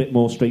little bit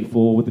more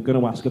straightforward. They're going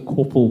to ask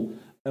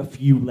a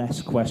few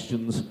less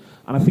questions.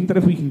 And I think that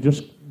if we can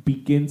just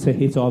begin to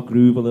hit our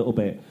groove a little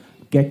bit,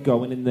 get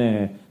going in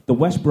there. The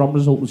West Brom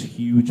result was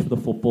huge for the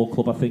football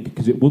club, I think,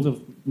 because it would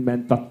have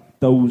meant that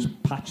those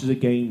patches of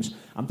games,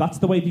 and that's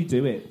the way they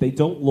do it. They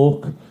don't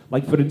look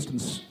like, for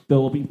instance,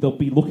 they'll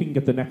be looking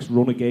at the next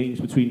run of games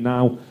between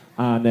now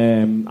and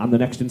the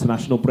next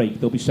international break.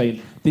 They'll be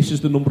saying, this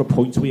is the number of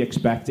points we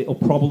expect. It'll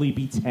probably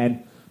be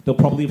 10. They'll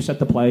probably have set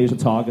the players a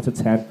target of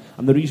 10.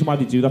 And the reason why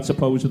they do that,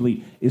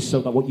 supposedly, is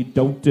so that what you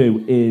don't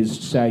do is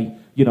say,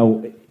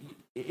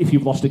 if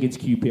you've lost against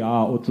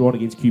QPR or drawn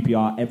against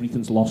QPR,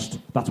 everything's lost.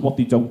 That's what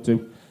they don't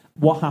do.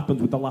 What happened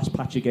with the last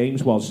patch of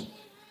games was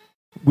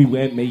we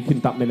weren't making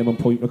that minimum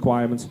point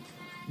requirement.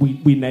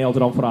 We nailed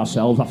it on for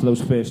ourselves after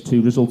those first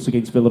two results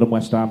against Villa and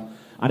West Ham.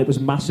 And it was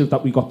massive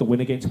that we got the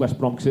win against West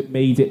Brom because it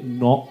made it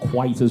not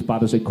quite as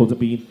bad as it could have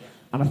been.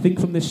 And I think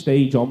from this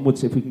stage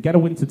onwards, if we can get a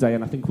win today,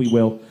 and I think we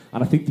will,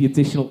 and I think the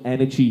additional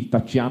energy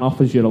that Jan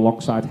offers you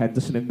alongside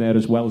Henderson in there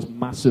as well is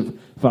massive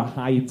for a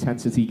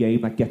high-intensity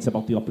game that gets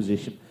about the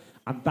opposition.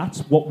 And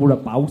that's what we're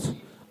about.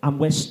 And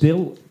we're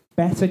still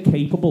better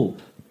capable.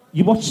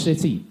 You watch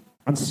City,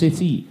 and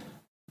City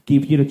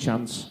give you a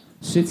chance.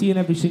 City in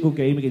every single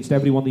game against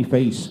everyone they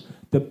face,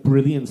 they're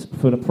brilliant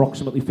for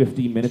approximately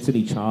 15 minutes in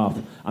each half,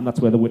 and that's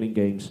where they're winning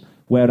games.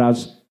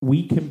 Whereas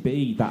we can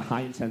be that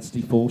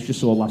high-intensity force you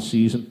saw last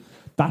season.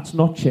 That's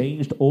not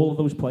changed. All of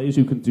those players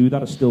who can do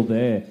that are still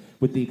there,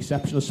 with the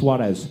exception of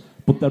Suarez.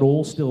 But they're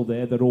all still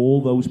there. They're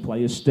all those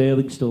players.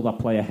 Sterling's still that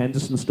player.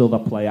 Henderson's still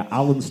that player.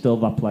 Allen's still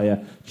that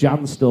player.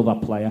 Jan's still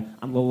that player.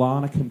 And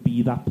Lallana can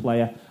be that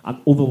player. And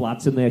other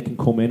lads in there can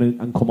come in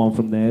and come on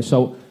from there.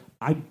 So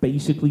I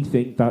basically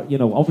think that,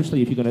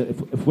 obviously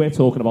if we're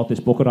talking about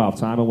this book at half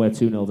time and we're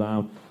 2-0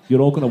 down,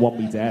 you're all going to want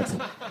me dead.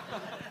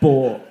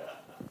 But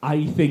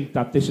I think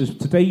that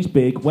today's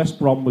big. West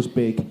Brom was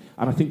big,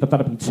 and I think that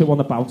that'll be 2 on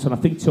the bounce, and I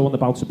think 2 on the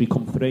bounce will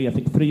become 3. I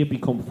think 3 will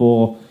become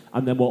 4,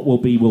 and then what will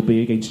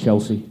be against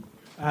Chelsea.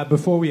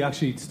 Before we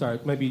actually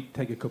start, maybe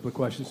take a couple of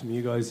questions from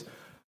you guys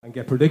and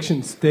get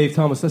predictions. Dave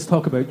Thomas, let's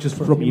talk about just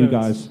for from you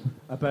guys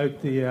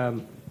about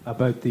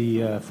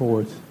the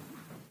forward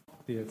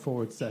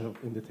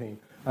setup in the team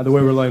and the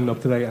way we're lining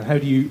up today, and how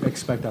do you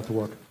expect that to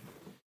work?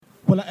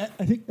 Well,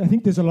 I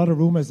think there's a lot of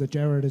rumours that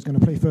Gerrard is going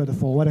to play further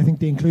forward. I think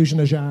the inclusion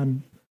of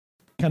Jan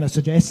kind of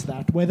suggests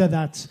that, whether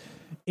that's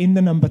in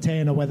the number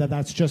 10 or whether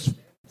that's just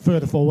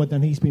further forward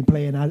than he's been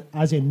playing,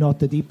 as in not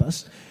the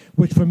deepest,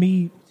 which for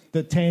me,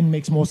 the 10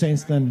 makes more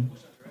sense than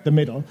the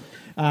middle.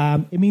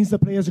 It means the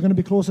players are going to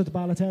be closer to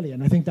Balotelli,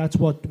 and I think that's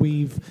what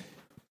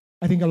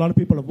I think a lot of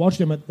people have watched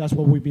him, and that's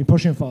what we've been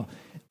pushing for.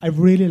 I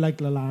really like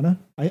Lallana.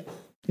 I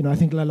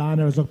think Lallana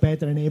has looked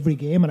better in every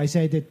game, and I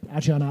said it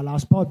actually on our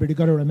last pod, but you've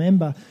got to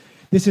remember,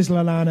 this is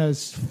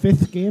Lallana's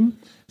 5th game,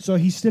 so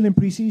he's still in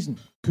pre-season.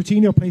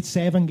 Coutinho played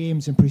 7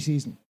 games in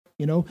pre-season.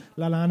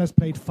 Lallana's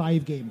played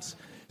 5 games.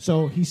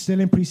 So he's still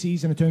in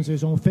pre-season in terms of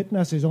his own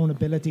fitness, his own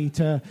ability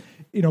to,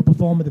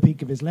 perform at the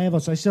peak of his level.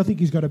 So I still think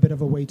he's got a bit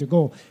of a way to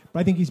go. But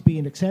I think he's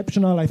being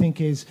exceptional. I think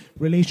his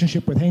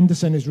relationship with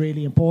Henderson is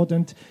really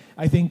important.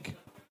 I think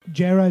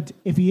Gerrard,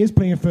 if he is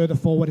playing further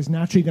forward, is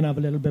naturally going to have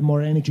a little bit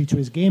more energy to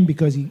his game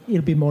because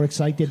he'll be more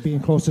excited being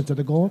closer to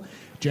the goal.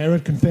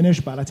 Gerrard can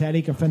finish,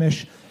 Balotelli can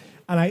finish.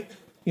 And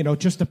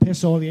just to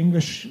piss all the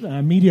English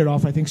media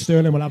off, I think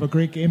Sterling will have a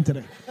great game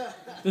today.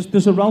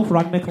 There's a Ralph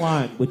Rangnick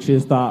line, which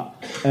is that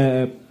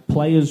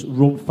players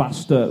run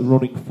faster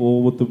running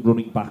forward than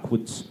running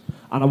backwards.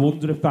 And I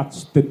wonder if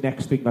that's the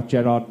next thing that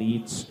Gerrard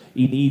needs.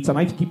 And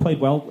I think he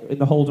played well in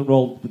the holding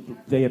role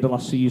the end of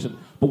last season.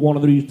 But one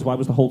of the reasons why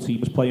was the whole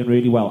team was playing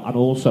really well. And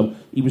also,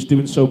 he was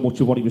doing so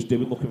much of what he was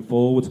doing looking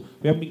forward.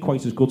 We haven't been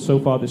quite as good so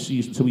far this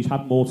season, so he's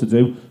had more to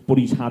do. But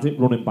he's had it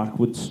running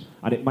backwards.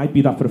 And it might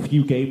be that for a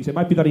few games, it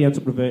might be that he ends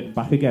up reverting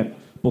back again.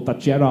 But that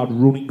Gerrard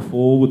running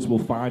forwards will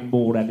find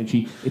more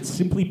energy. It's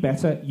simply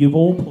better. You've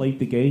all played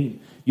the game.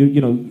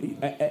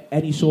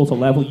 Any sort of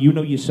level,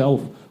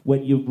 yourself,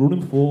 when you're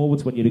running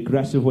forwards, when you're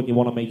aggressive, when you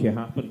want to make it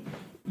happen,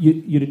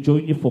 you're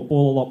enjoying your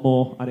football a lot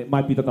more, and it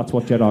might be that that's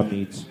what Gerrard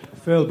needs.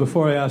 Phil,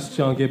 before I ask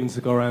John Gibbons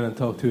to go around and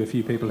talk to a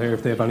few people here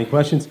if they have any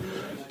questions,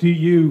 do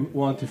you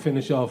want to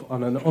finish off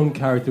on an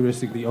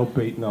uncharacteristically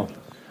upbeat note?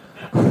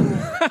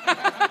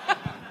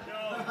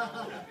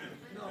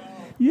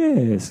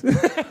 Yes.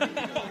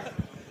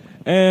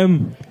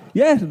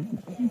 Yeah,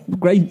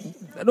 great.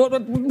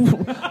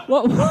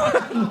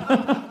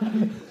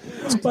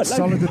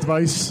 Solid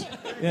advice.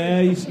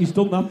 Yeah, he's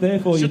done that there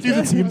for you. Should do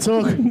the team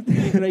talk.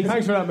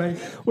 Thanks for that, mate.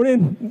 We're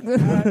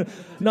in.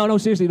 No,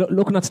 seriously,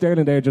 looking at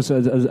Sterling there, just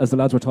as the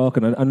lads were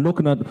talking, and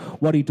looking at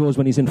what he does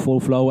when he's in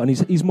full flow, and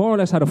he's more or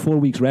less had a full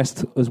week's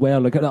rest as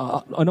well. Like,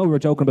 I know we were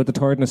joking about the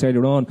tiredness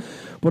earlier on,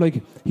 but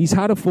like, he's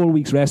had a full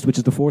week's rest, which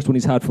is the first one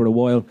he's had for a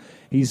while.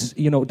 He's,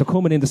 they're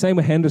coming in the same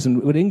with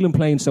Henderson, with England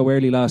playing so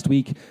early last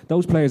week.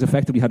 Those players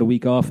effectively had a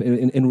week off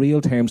in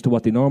real terms to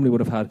what they normally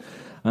would have had.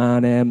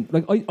 And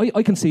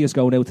I can see us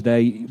going out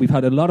today. We've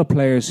had a lot of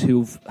players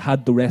who've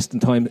had the rest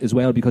and time as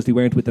well because they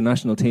weren't with the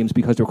national teams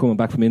because they're coming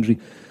back from injury.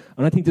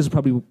 And I think this is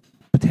probably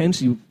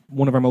potentially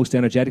one of our most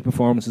energetic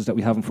performances that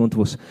we have in front of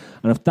us.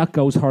 And if that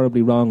goes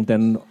horribly wrong,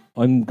 then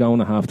I'm going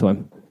to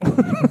half-time. I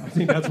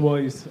think that's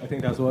wise.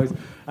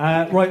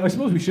 Right, I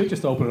suppose we should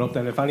just open it up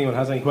then. If anyone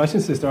has any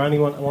questions, is there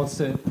anyone who wants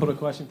to put a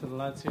question to the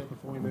lads here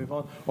before we move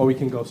on? Or we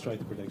can go straight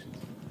to predictions.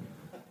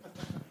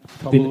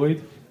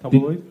 Tumbleweed?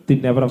 They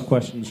never have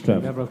questions,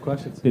 Trev. Never have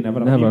questions. They never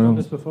have. Have you done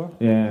this before?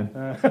 Yeah.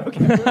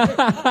 Okay.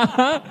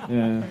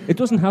 Yeah. It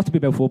doesn't have to be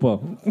about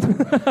football.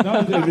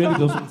 No, it really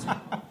doesn't.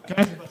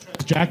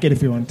 Jacket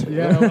if you want.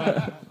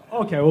 Yeah.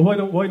 Okay, well,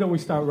 why don't we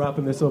start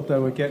wrapping this up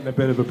then with getting a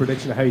bit of a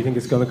prediction of how you think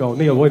it's going to go.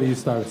 Neil, why don't you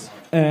start us?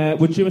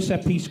 We're due a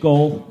set-piece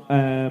goal.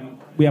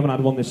 We haven't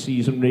had one this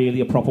season,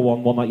 really, a proper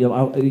one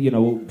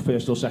that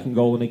first or second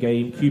goal in a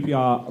game.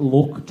 QPR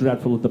look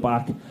dreadful at the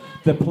back.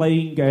 They're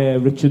playing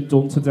Richard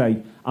Dunn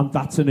today, and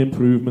that's an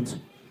improvement.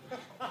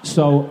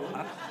 So,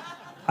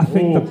 I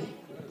think that...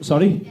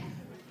 Sorry?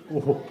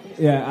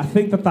 Yeah, I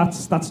think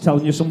that's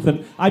telling you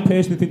something. I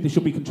personally think they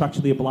should be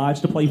contractually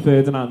obliged to play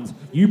Ferdinand.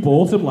 You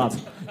bought him, lad.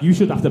 You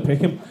should have to pick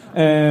him.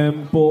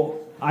 But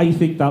I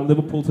think that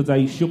Liverpool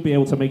today should be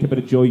able to make a bit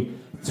of joy.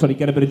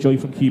 Get a bit of joy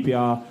from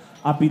QPR.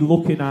 I'd be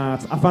looking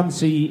at... I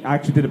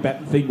actually did a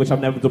betting thing, which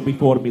I've never done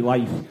before in my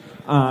life.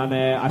 And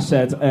I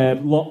said,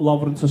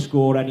 Lovren to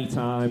score any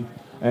time.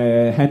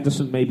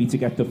 Henderson maybe to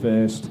get the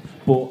first.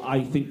 But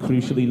I think,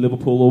 crucially,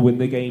 Liverpool will win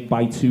the game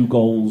by 2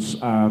 goals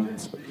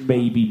and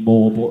maybe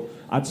more. But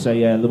I'd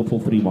say Liverpool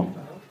 3-1.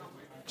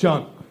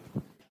 John?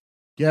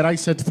 Yeah, I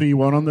said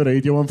 3-1 on the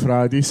radio on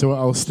Friday, so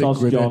I'll stick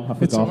with John,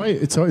 it. It's all right.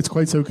 It's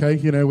quite okay.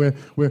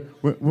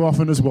 We're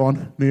often as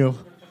one, Neil.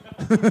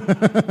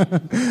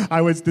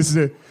 This is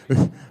a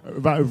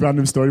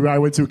random story, where I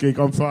went to a gig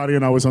on Friday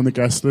and I was on the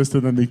guest list,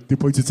 and then they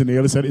pointed to Neil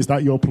and said, "Is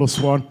that your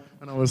 +1?"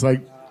 And I was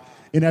like,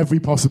 in every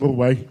possible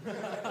way.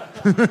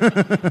 But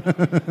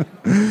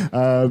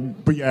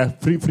yeah,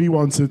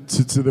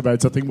 3-1 to the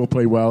Reds. I think we'll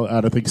play well,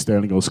 and I think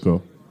Sterling will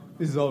score.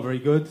 This is all very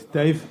good.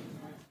 Dave?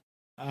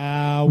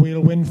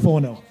 We'll win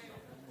 4-0.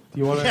 Do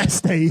you want to...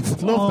 Yes,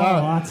 Dave. Love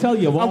that. I tell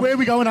you what. And where are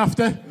we going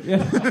after?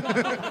 Yeah.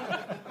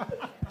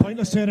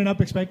 Pointless turning up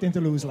expecting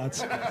to lose,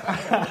 lads.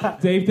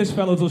 Dave, this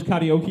fellow does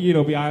karaoke,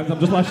 behind. I'm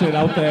just lashing it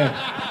out there.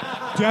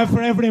 Do you have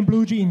Forever in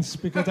Blue Jeans?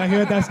 Because I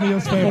heard that's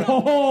Neil's favourite.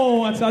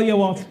 Oh, I tell you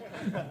what.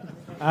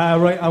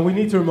 Right, and we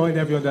need to remind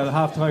everyone that at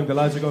half-time the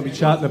lads are going to be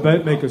chatting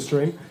about Make a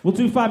Stream. We'll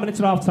do 5 minutes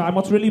at half-time.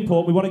 What's really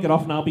important, we want to get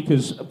off now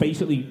because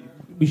basically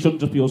we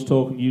shouldn't just be us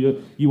talking.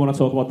 You want to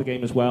talk about the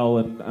game as well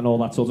and all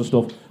that sort of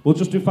stuff. We'll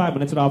just do 5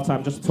 minutes at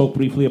half-time just to talk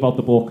briefly about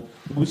the book.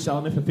 We'll be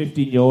selling it for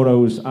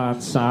 €15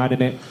 and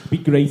signing it. It'd be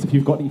great if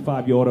you've got any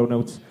 €5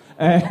 notes.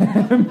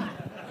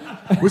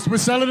 We're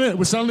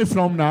selling it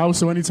from now,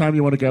 so anytime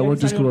you want to get one,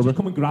 just go over.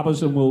 Come and grab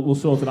us and we'll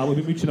sort it out. We'll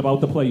be mooching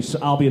about the place.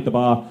 I'll be at the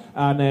bar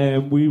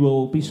and we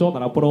will be sorting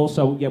that out. But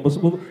also, yeah,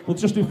 we'll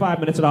just do 5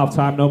 minutes at half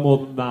time, no more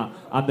than that.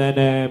 And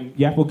then,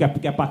 we'll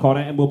get back on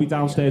it and we'll be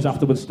downstairs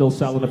afterwards still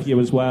selling a few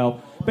as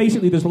well.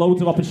 Basically, there's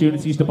loads of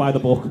opportunities to buy the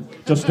book.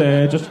 Just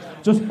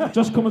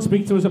come and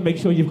speak to us and make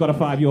sure you've got a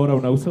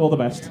 €5 note. All the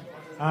best.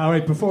 All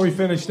right, before we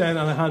finish then,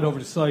 and I hand over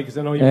to Si, because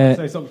I know you want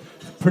to say something.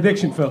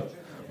 Prediction, Phil.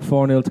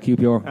 4-0 to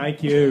QPR.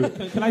 Thank you.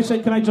 Can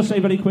I just say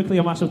very quickly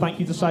a massive thank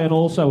you to Si and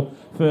also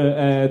for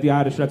the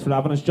Irish Reds for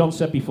having us. John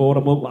said before,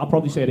 and I'll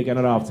probably say it again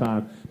at half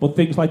time, but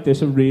things like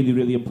this are really,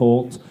 really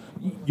important.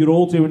 You're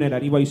all doing it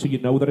anyway, so you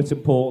know that it's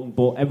important,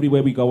 but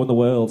everywhere we go in the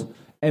world,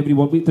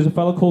 there's a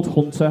fellow called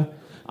Hunter,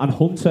 and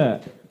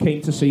Hunter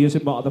came to see us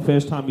the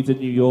first time we did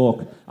New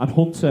York, and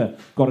Hunter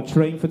got a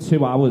train for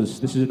 2 hours.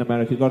 This is in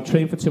America. He got a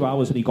train for 2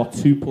 hours and he got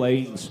 2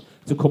 planes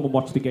to come and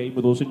watch the game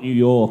with us in New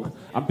York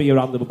and be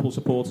around Liverpool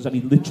supporters, and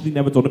he'd literally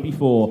never done it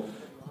before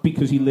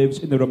because he lives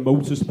in the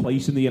remotest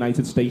place in the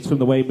United States from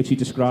the way in which he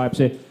describes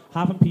it.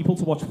 Having people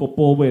to watch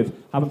football with,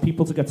 having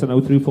people to get to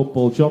know through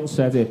football, John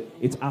said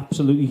it's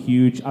absolutely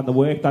huge, and the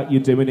work that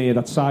you're doing here,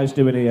 that Si's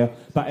doing here,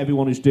 that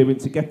everyone is doing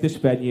to get this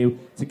venue,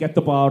 to get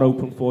the bar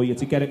open for you,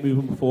 to get it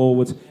moving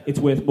forward, it's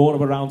worth more of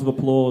a round of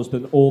applause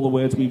than all the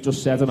words we've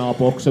just said in our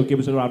book, so give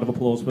us a round of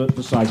applause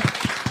for Si.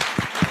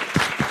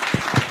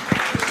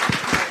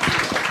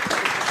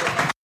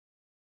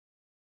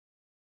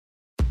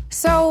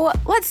 So,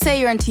 let's say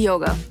you're into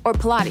yoga or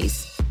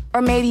Pilates,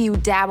 or maybe you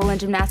dabble in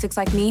gymnastics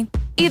like me.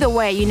 Either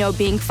way,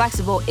 being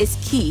flexible is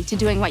key to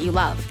doing what you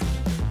love.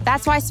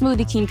 That's why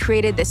Smoothie King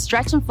created this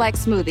Stretch and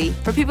Flex smoothie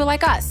for people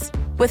like us,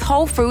 with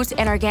whole fruits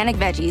and organic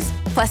veggies,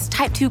 plus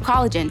type 2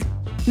 collagen.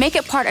 Make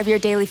it part of your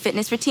daily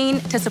fitness routine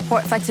to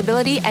support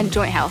flexibility and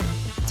joint health.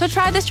 So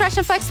try the Stretch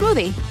and Flex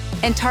smoothie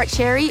in tart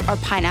cherry or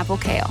pineapple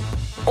kale.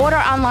 Order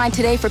online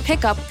today for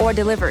pickup or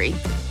delivery.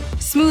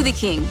 Smoothie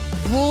King,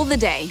 rule the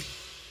day.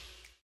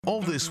 All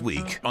this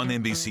week on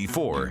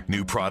NBC4,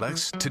 new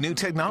products to new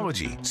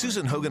technology.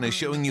 Susan Hogan is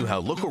showing you how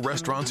local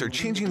restaurants are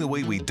changing the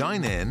way we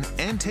dine in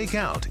and take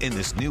out in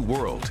this new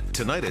world.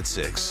 Tonight at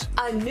 6.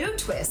 A new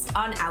twist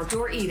on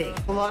outdoor eating.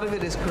 A lot of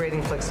it is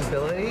creating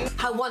flexibility.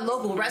 How one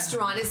local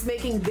restaurant is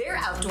making their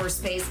outdoor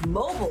space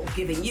mobile,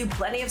 giving you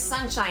plenty of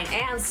sunshine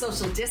and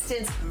social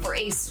distance for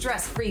a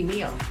stress-free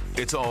meal.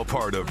 It's all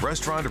part of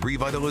restaurant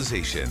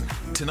revitalization.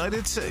 Tonight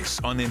at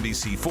 6 on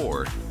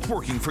NBC4,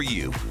 working for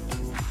you.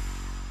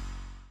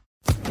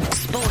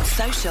 Sports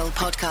Social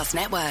Podcast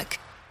Network.